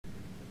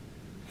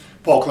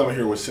Paul Clement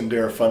here with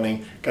Cendera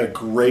Funding. Got a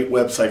great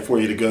website for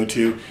you to go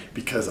to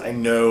because I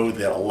know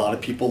that a lot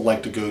of people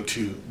like to go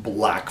to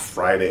Black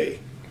Friday.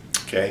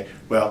 Okay,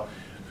 well,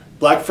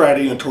 Black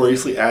Friday,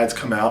 notoriously ads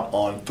come out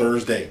on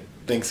Thursday,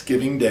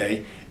 Thanksgiving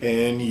Day,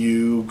 and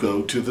you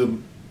go to the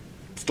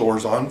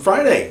stores on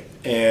Friday.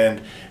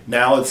 And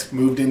now it's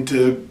moved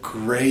into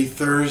Gray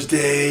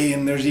Thursday,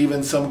 and there's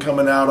even some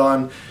coming out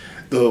on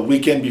the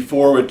weekend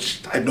before,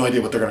 which I have no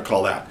idea what they're going to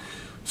call that.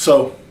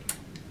 So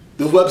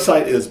the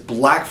website is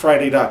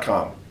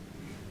blackfriday.com.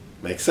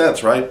 Makes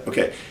sense, right?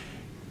 Okay.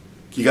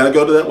 You got to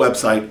go to that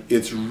website.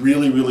 It's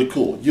really, really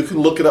cool. You can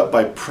look it up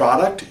by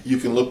product. You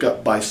can look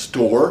up by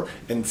store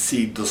and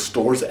see the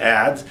store's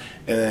ads.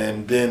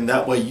 And then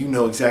that way you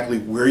know exactly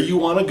where you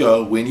want to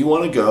go, when you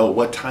want to go,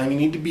 what time you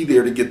need to be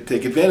there to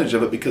take advantage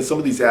of it, because some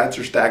of these ads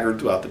are staggered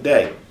throughout the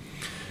day.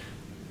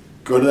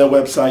 Go to that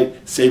website,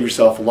 save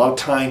yourself a lot of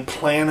time,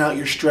 plan out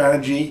your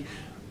strategy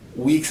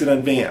weeks in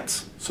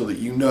advance so that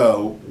you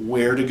know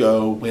where to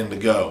go, when to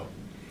go.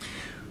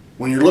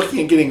 When you're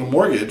looking at getting a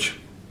mortgage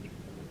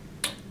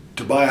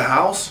to buy a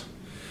house,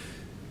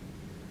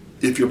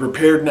 if you're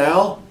prepared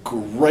now,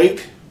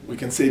 great. We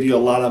can save you a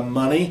lot of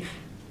money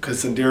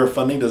because Cendera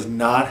Funding does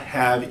not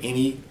have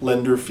any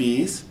lender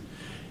fees.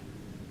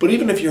 But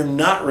even if you're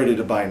not ready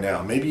to buy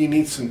now, maybe you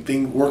need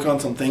work on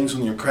some things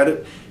on your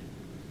credit,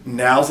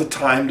 now's the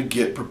time to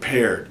get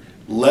prepared.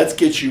 Let's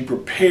get you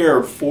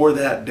prepared for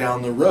that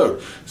down the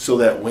road so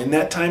that when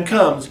that time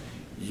comes,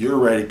 you're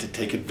ready to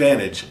take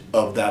advantage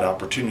of that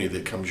opportunity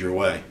that comes your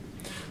way.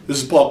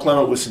 This is Paul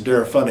Clement with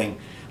Cendera Funding,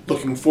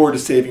 looking forward to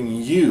saving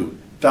you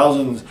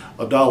thousands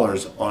of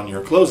dollars on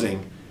your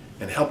closing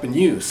and helping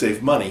you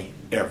save money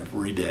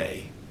every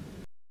day.